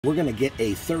We're gonna get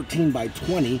a 13 by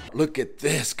 20. Look at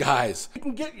this, guys. You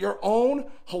can get your own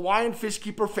Hawaiian fish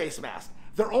keeper face mask.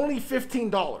 They're only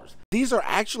 $15. These are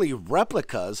actually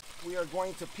replicas. We are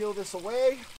going to peel this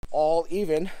away, all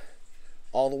even,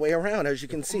 all the way around, as you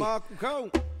can see. Hana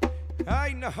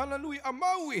Hui A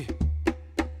Maui.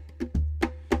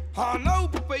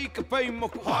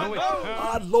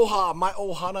 Aloha, my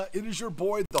ohana. It is your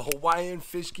boy, the Hawaiian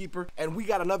fish keeper, and we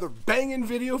got another banging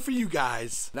video for you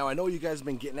guys. Now, I know you guys have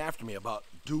been getting after me about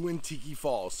doing Tiki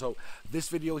Falls, so this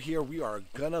video here, we are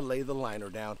gonna lay the liner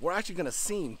down. We're actually gonna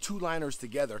seam 2 liners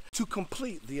together to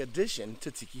complete the addition to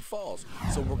Tiki Falls.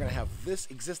 So we're gonna have this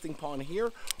existing pond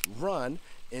here run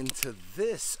into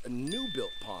this new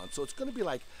built pond. So it's gonna be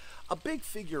like a big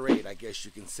figure 8, I guess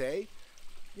you can say.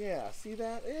 Yeah, see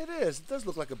that? It is. It does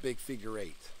look like a big figure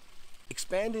 8.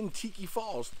 Expanding Tiki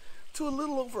Falls to a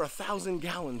little over 1,000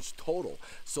 gallons total.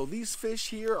 So these fish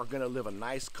here are gonna live a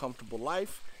nice, comfortable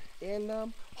life,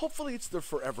 and hopefully it's their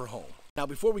forever home. Now,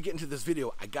 before we get into this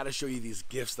video, I gotta show you these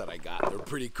gifts that I got. They're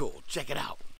pretty cool. Check it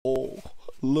out. Oh,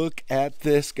 look at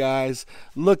this, guys.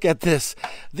 Look at this.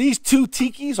 These 2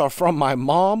 tikis are from my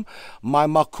mom, my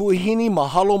makuhini.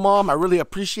 Mahalo, Mom. I really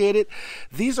appreciate it.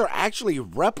 These are actually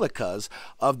replicas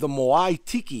of the Moai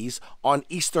tikis on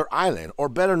Easter Island, or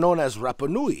better known as Rapa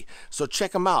Nui. So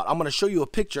check them out. I'm going to show you a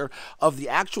picture of the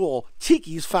actual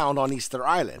tikis found on Easter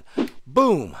Island.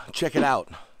 Boom. Check it out.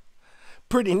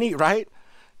 Pretty neat, right?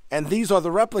 And these are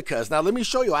the replicas. Now, let me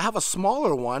show you. I have a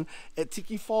smaller one at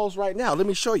Tiki Falls right now. Let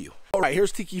me show you. All right,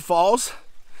 here's Tiki Falls.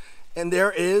 And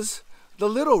there is the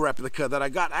little replica that I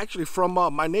got actually from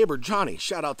my neighbor, Johnny.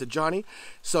 Shout out to Johnny.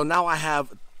 So now I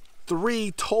have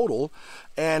 3 total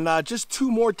and just 2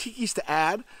 more tikis to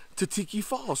add to Tiki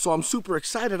Falls. So I'm super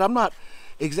excited. I'm not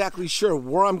exactly sure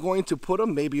where I'm going to put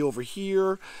them. Maybe over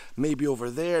here, maybe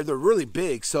over there. They're really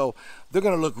big, so they're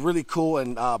gonna look really cool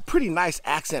and pretty nice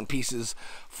accent pieces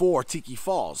for Tiki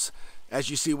Falls. As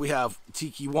you see, we have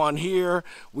Tiki 1 here.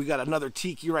 We got another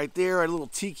Tiki right there, a little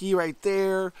Tiki right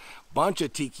there. Bunch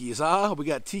of Tikis, huh? We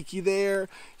got Tiki there,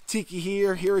 Tiki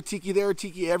here, here a Tiki there,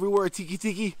 Tiki everywhere, Tiki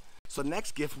Tiki. So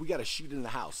next gift, we gotta shoot in the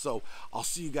house. So I'll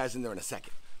see you guys in there in a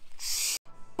second.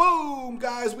 Boom,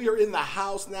 guys, we are in the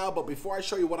house now, but before I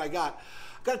show you what I gotta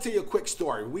tell you a quick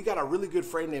story. We got a really good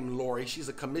friend named Lori. She's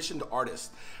a commissioned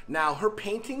artist. Now, her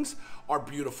paintings are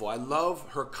beautiful. I love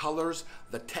her colors,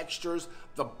 the textures,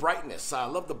 the brightness. I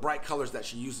love the bright colors that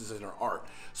she uses in her art.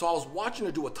 So I was watching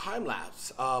her do a time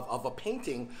lapse of a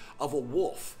painting of a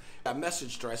wolf. I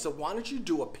messaged her. I said, why don't you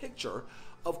do a picture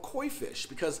of koi fish?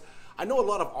 Because I know a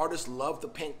lot of artists love to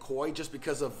paint koi just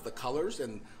because of the colors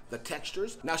and the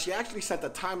textures. Now, she actually sent a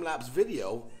time-lapse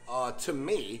video to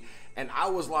me, and I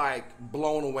was like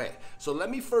blown away. So let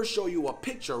me first show you a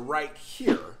picture right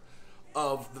here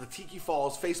of the Tiki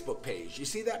Falls Facebook page. You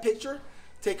see that picture?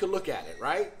 Take a look at it,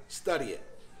 right? Study it.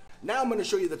 Now I'm gonna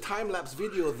show you the time-lapse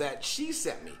video that she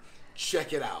sent me.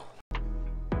 Check it out.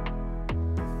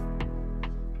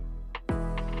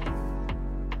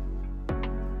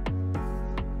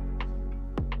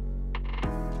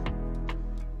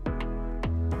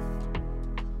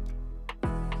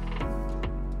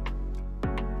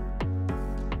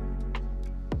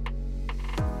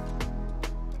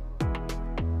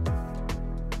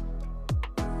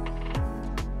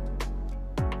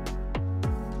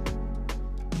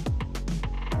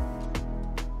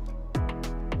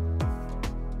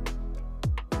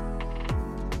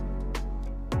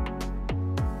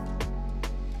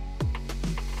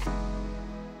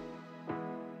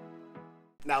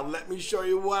 Now let me show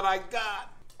you what I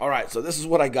got. All right, so this is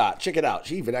what I got. Check it out.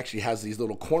 She even actually has these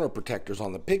little corner protectors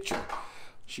on the picture.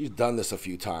 She's done this a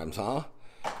few times, huh?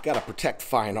 Gotta protect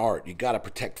fine art. You gotta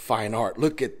protect fine art.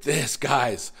 Look at this,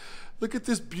 guys. Look at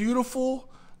this beautiful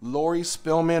Lori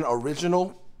SPIELMAN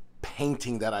original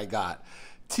painting that I got.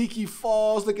 Tiki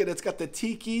Falls, look at it. It's got the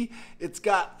Tiki. It's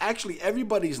got actually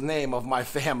everybody's name of my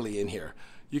family in here.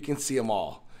 You can see them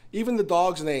all. Even the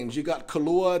dogs' names. You got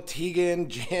Kalua, Tegan,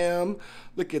 Jim.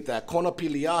 Look at that. Kona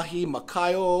Piliahi,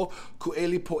 Makaio,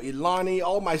 Kueli Po'ilani.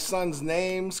 All my sons'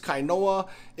 names. Kainoa,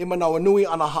 Imanawanui,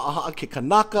 Anaha'a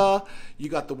Kikanaka. You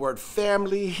got the word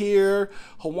family here.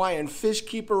 Hawaiian fish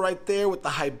keeper right there with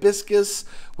the hibiscus,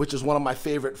 which is one of my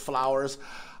favorite flowers.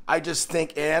 I just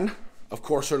think, and of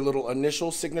course her little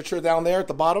initial signature down there at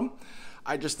the bottom.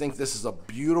 I just think this is a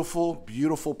beautiful,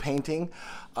 beautiful painting.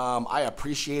 I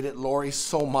appreciate it, Lori,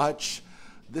 so much.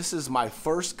 This is my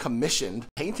first commissioned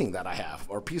painting that I have,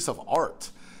 or piece of art.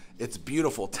 It's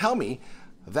beautiful. Tell me,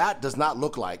 that does not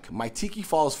look like my Tiki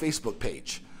Falls Facebook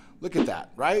page. Look at that,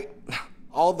 right?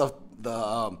 All the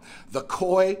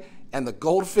koi and the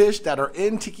goldfish that are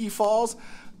in Tiki Falls,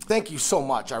 Thank you so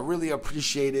much. I really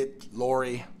appreciate it,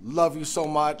 Lori. Love you so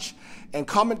much. And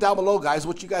comment down below, guys,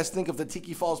 what you guys think of the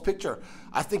Tiki Falls picture.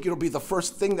 I think it'll be the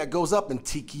first thing that goes up in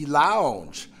Tiki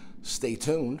Lounge. Stay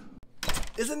tuned.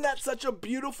 Isn't that such a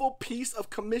beautiful piece of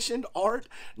commissioned art?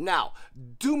 Now,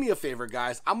 do me a favor,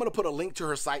 guys. I'm going to put a link to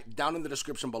her site down in the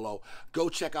description below. Go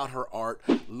check out her art.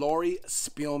 Lori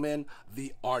Spielman,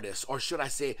 the artist, or should I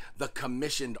say the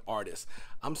commissioned artist.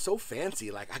 I'm so fancy.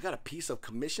 Like, I got a piece of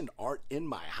commissioned art in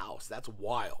my house. That's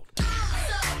wild.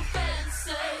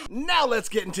 Now let's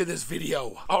get into this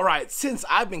video. All right, since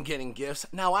I've been getting gifts,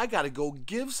 now I got to go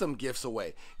give some gifts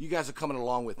away. You guys are coming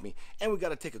along with me, and we got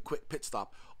to take a quick pit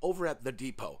stop over at the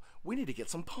depot. We need to get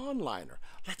some pond liner.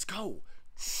 Let's go.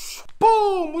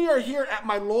 Boom! We are here at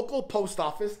my local post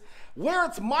office where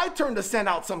it's my turn to send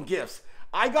out some gifts.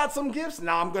 I got some gifts.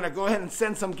 Now I'm going to go ahead and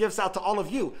send some gifts out to all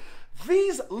of you.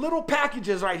 These little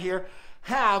packages right here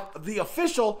have the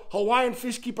official Hawaiian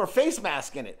Fish Keeper face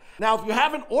mask in it. Now, if you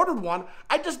haven't ordered one,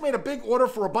 I just made a big order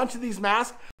for a bunch of these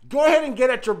masks. Go ahead and get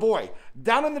at your boy.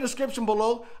 Down in the description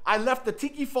below, I left the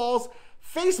Tiki Falls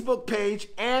Facebook page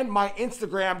and my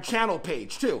Instagram channel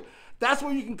page too. That's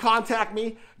where you can contact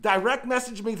me, direct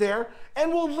message me there,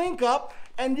 and we'll link up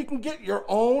and you can get your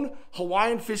own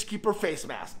Hawaiian Fish Keeper face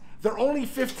mask. They're only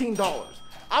 $15.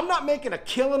 I'm not making a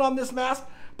killing on this mask,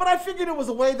 but I figured it was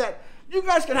a way that you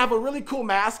guys can have a really cool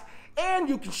mask and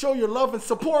you can show your love and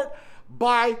support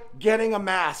by getting a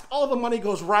mask. All the money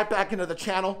goes right back into the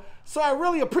channel, so I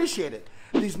really appreciate it.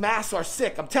 These masks are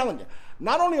sick, I'm telling you.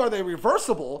 Not only are they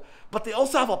reversible, but they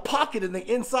also have a pocket in the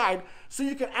inside so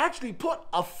you can actually put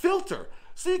a filter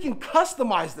so you can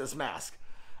customize this mask.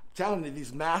 I'm telling you,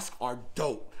 these masks are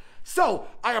dope. So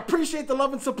I appreciate the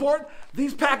love and support.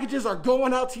 These packages are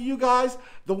going out to you guys,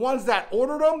 the ones that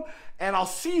ordered them, and I'll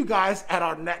see you guys at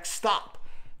our next stop.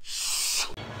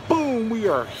 Boom, we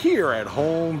are here at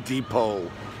Home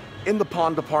Depot. In the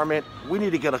pond department, we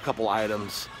need to get a couple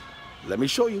items. Let me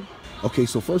show you. Okay,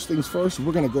 so first things first,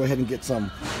 we're gonna go ahead and get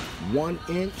some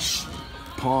 1-inch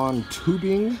pond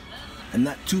tubing. And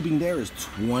that tubing there is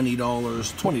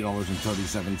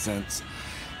 $20.37.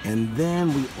 And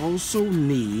then we also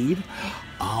need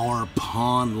our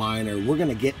pond liner. We're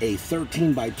gonna get a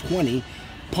 13 by 20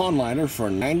 pond liner for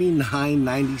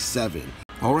 $99.97.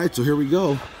 All right, so here we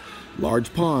go.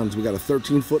 Large ponds, we got a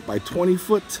 13-foot by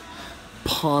 20-foot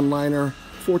pond liner,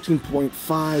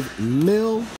 14.5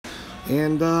 mil.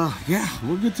 And yeah,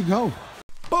 we're good to go.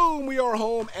 Boom, we are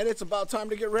home and it's about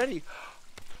time to get ready.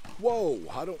 Whoa,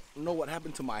 I don't know what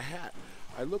happened to my hat.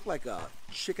 I look like a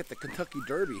chick at the Kentucky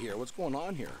Derby here. What's going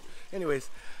on here?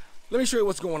 Anyways, let me show you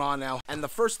what's going on now. And the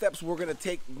first steps we're gonna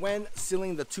take when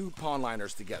sealing the two pond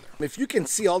liners together. If you can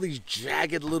see all these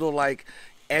jagged little like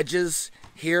edges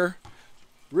here,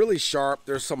 really sharp.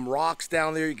 There's some rocks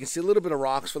down there. You can see a little bit of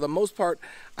rocks. For the most part,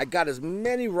 I got as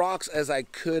many rocks as I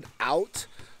could out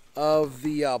of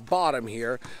the bottom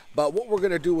here. But what we're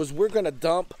gonna do is we're gonna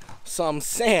dump some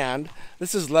sand.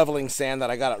 This is leveling sand that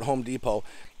I got at Home Depot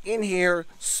in here,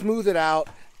 smooth it out,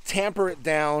 tamper it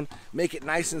down, make it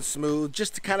nice and smooth,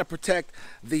 just to kind of protect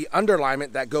the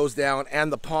underlayment that goes down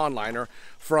and the pond liner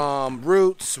from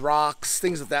roots, rocks,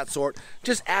 things of that sort.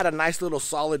 Just add a nice little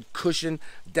solid cushion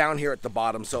down here at the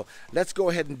bottom. So let's go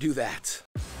ahead and do that.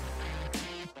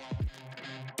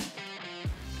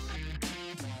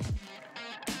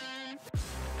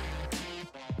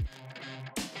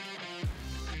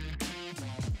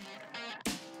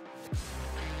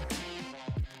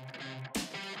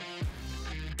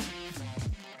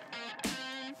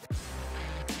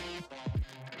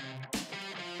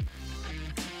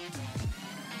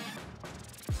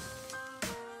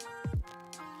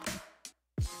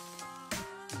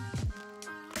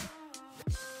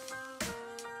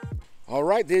 All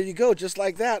right, there you go, just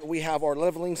like that. We have our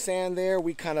leveling sand there.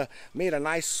 We kind of made a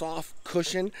nice soft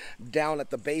cushion down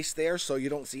at the base there so you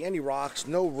don't see any rocks,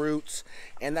 no roots,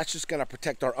 and that's just gonna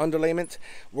protect our underlayment.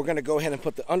 We're gonna go ahead and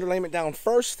put the underlayment down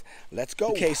first. Let's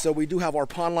go. Okay, so we do have our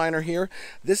pond liner here.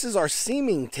 This is our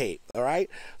seaming tape, all right?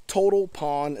 Total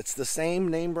Pond. It's the same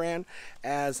name brand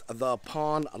as the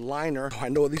pond liner. I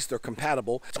know at least they're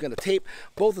compatible. It's going to tape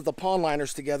both of the pond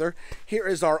liners together. Here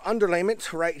is our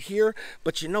underlayment right here.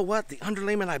 But you know what? The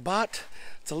underlayment I bought,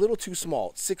 it's a little too small.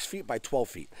 It's 6 feet by 12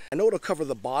 feet. I know it'll cover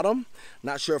the bottom.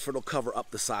 Not sure if it'll cover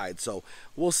up the side. So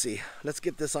we'll see. Let's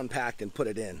get this unpacked and put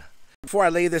it in. Before I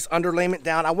lay this underlayment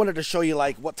down, I wanted to show you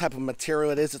like what type of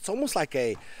material it is. It's almost like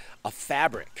a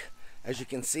fabric. As you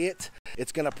can see it,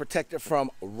 it's going to protect it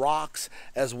from rocks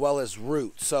as well as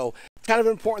roots. So Kind of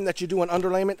important that you do an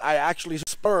underlayment. I actually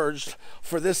spurged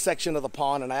for this section of the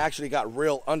pond, and I actually got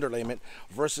real underlayment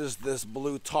versus this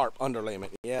blue tarp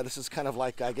underlayment. Yeah, this is kind of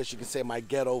like, I guess you could say, my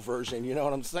ghetto version, you know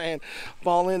what I'm saying?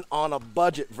 Falling on a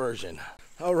budget version.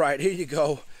 All right, here you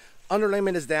go.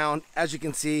 Underlayment is down. As you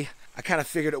can see, I kind of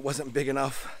figured it wasn't big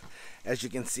enough. As you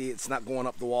can see, it's not going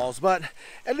up the walls, but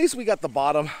at least we got the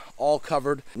bottom all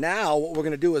covered. Now what we're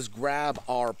gonna do is grab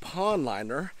our pond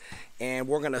liner and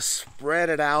we're gonna spread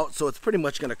it out, so it's pretty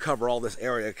much gonna cover all this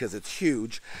area because it's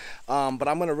huge. But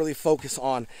I'm gonna really focus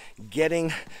on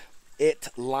getting it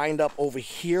lined up over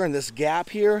here in this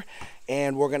gap here,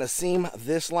 and we're gonna seam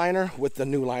this liner with the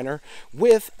new liner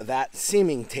with that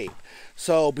seaming tape.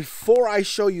 So before I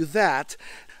show you that,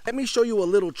 let me show you a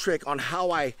little trick on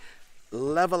how I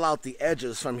level out the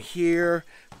edges from here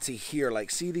to here.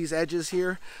 Like, see these edges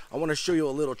here? I want to show you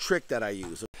a little trick that I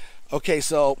use. Okay,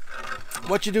 so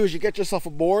what you do is you get yourself a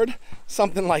board,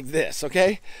 something like this,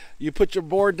 okay? You put your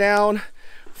board down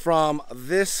from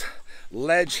this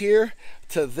ledge here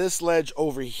to this ledge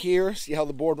over here. See how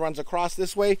the board runs across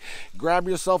this way? Grab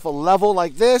yourself a level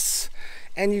like this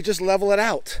and you just level it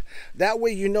out. That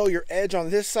way you know your edge on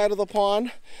this side of the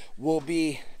pond will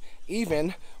be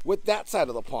even with that side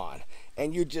of the pond.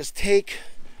 And you just take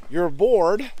your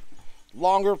board,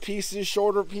 longer pieces,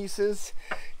 shorter pieces,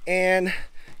 and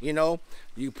you know,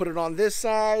 you put it on this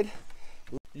side.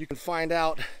 You can find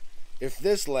out if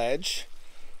this ledge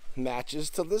matches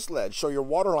to this ledge. So your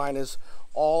water line is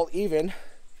all even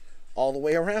all the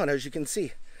way around, as you can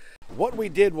see. What we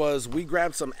did was we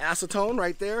grabbed some acetone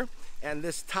right there and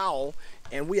this towel,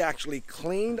 and we actually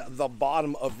cleaned the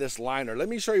bottom of this liner. Let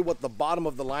me show you what the bottom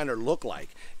of the liner looked like.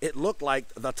 It looked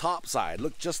like the top side,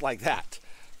 looked just like that.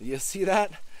 You see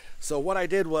that? So what I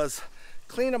did was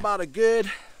clean about a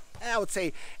good, I would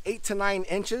say 8 to 9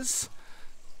 inches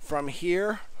from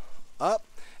here up.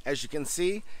 As you can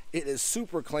see, it is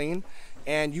super clean,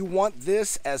 and you want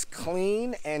this as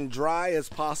clean and dry as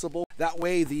possible. That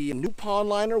way the new pond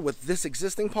liner with this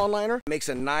existing pond liner makes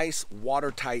a nice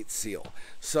watertight seal.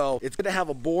 So it's good to have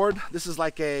a board. This is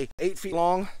like a 8 feet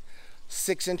long,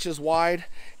 6 inches wide,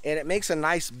 and it makes a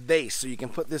nice base. So you can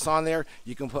put this on there,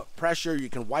 you can put pressure, you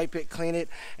can wipe it, clean it,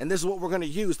 and this is what we're gonna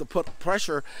use to put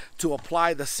pressure to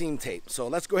apply the seam tape. So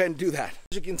let's go ahead and do that.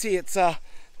 As you can see, it's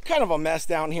kind of a mess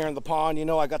down here in the pond. You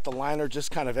know, I got the liner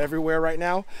just kind of everywhere right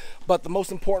now, but the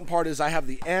most important part is I have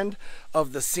the end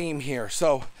of the seam here.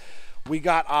 So we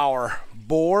got our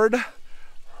board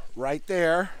right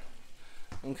there,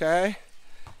 okay?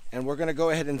 And we're gonna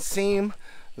go ahead and seam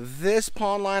this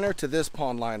pond liner to this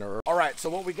pond liner. All right,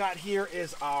 so what we got here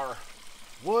is our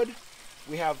wood.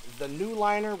 We have the new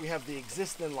liner, we have the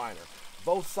existing liner.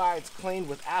 Both sides cleaned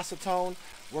with acetone.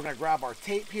 We're gonna grab our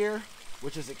tape here,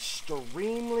 which is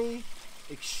extremely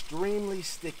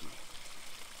sticky.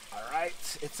 All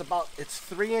right, it's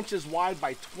 3 inches wide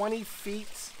by 20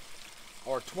 feet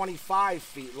or 25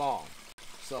 feet long.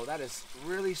 So that is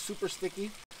really super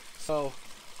sticky. So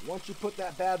once you put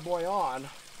that bad boy on,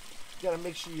 you gotta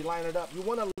make sure you line it up. You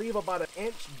wanna leave about 1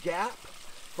 inch gap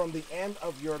from the end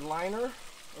of your liner,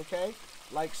 okay?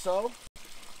 Like so,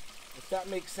 if that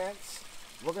makes sense.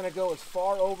 We're gonna go as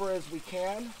far over as we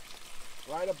can,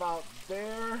 right about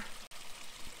there,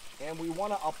 and we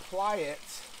want to apply it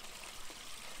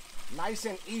nice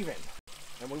and even,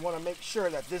 and we want to make sure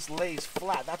that this lays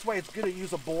flat. That's why it's good to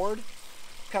use a board,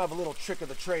 kind of a little trick of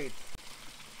the trade.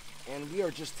 And we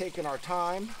are just taking our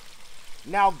time.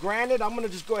 Now granted, I'm going to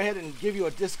just go ahead and give you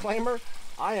a disclaimer.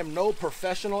 I am no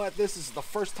professional at this. This is the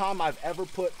first time I've ever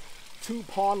put 2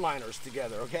 pond liners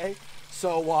together, okay?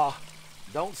 So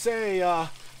don't say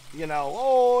you know,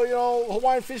 oh, you know,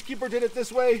 Hawaiian Fish Keeper did it this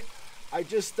way. I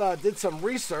just did some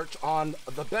research on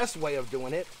the best way of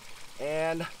doing it,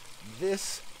 and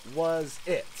this was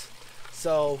it.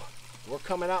 So we're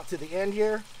coming out to the end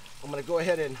here. I'm gonna go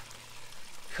ahead and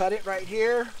cut it right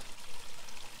here.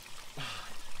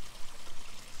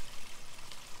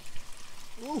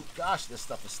 Ooh, gosh, this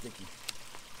stuff is sticky.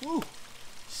 Ooh,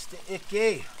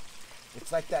 sticky.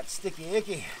 It's like that sticky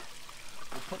icky.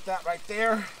 We'll put that right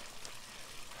there.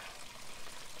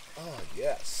 Oh,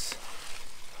 yes.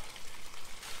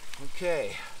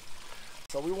 Okay.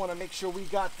 So we want to make sure we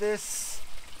got this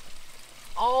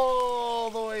all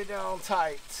the way down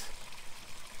tight.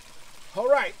 All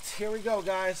right, here we go,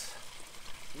 guys.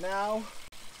 Now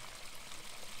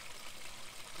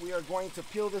we are going to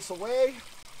peel this away.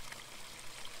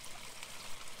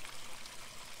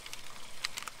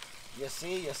 You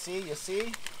see,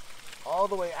 all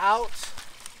the way out.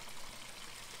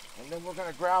 And then we're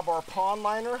gonna grab our pond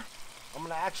liner. I'm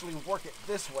gonna actually work it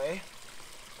this way.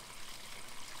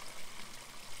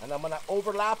 And I'm gonna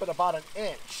overlap it about 1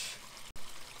 inch.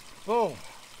 Boom,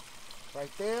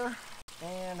 right there.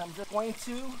 And I'm just going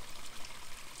to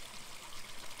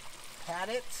pat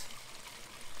it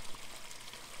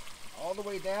all the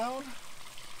way down.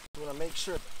 I'm gonna make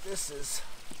sure that this is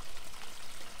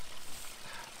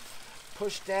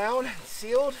pushed down and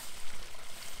sealed.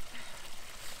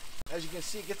 As you can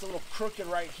see, it gets a little crooked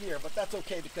right here, but that's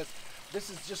okay because this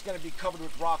is just gonna be covered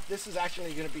with rock. This is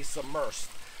actually gonna be submersed,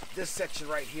 this section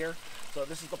right here. So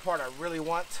this is the part I really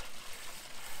want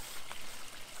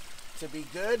to be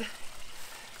good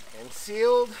and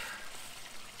sealed.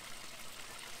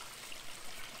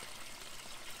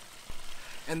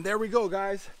 And there we go,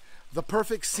 guys. The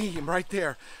perfect seam right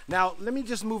there. Now, let me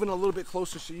just move in a little bit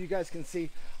closer so you guys can see.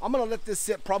 I'm gonna let this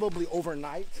sit probably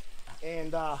overnight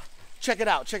and check it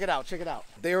out, check it out, check it out.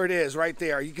 There it is right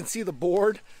there. You can see the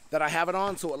board that I have it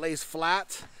on so it lays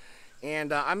flat.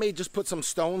 And I may just put some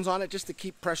stones on it just to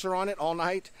keep pressure on it all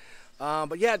night.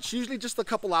 But yeah, it's usually just a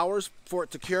couple hours for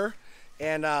it to cure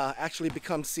and actually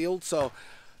become sealed. So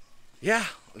yeah,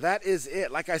 that is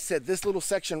it. Like I said, this little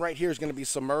section right here is going to be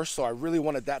submerged, so I really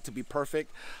wanted that to be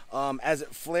perfect. As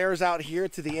it flares out here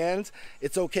to the end,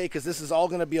 it's okay because this is all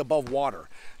going to be above water.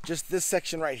 Just this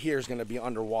section right here is going to be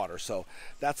underwater. So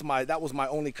that was my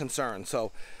only concern.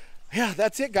 So yeah,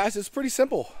 that's it, guys. It's pretty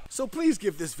simple. So please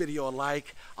give this video a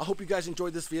like. I hope you guys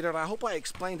enjoyed this video, and I hope I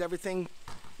explained everything,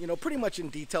 you know, pretty much in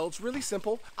detail. It's really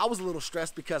simple. I was a little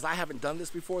stressed because I haven't done this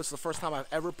before. It's the first time I've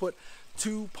ever put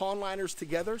 2 pond liners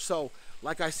together. So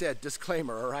like I said,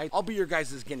 disclaimer, all right? I'll be your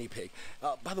guys' guinea pig.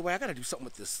 By the way, I gotta do something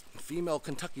with this female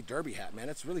Kentucky Derby hat, man.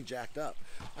 It's really jacked up.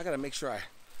 I gotta make sure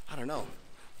I don't know,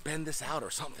 bend this out or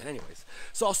something. Anyways,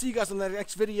 so I'll see you guys in the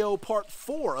next video, part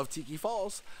 4 of Tiki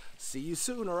Falls. See you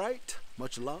soon, all right?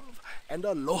 Much love and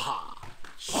aloha.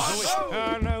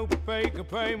 Hana Hui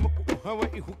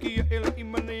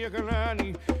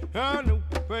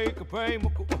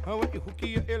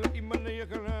A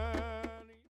Maui.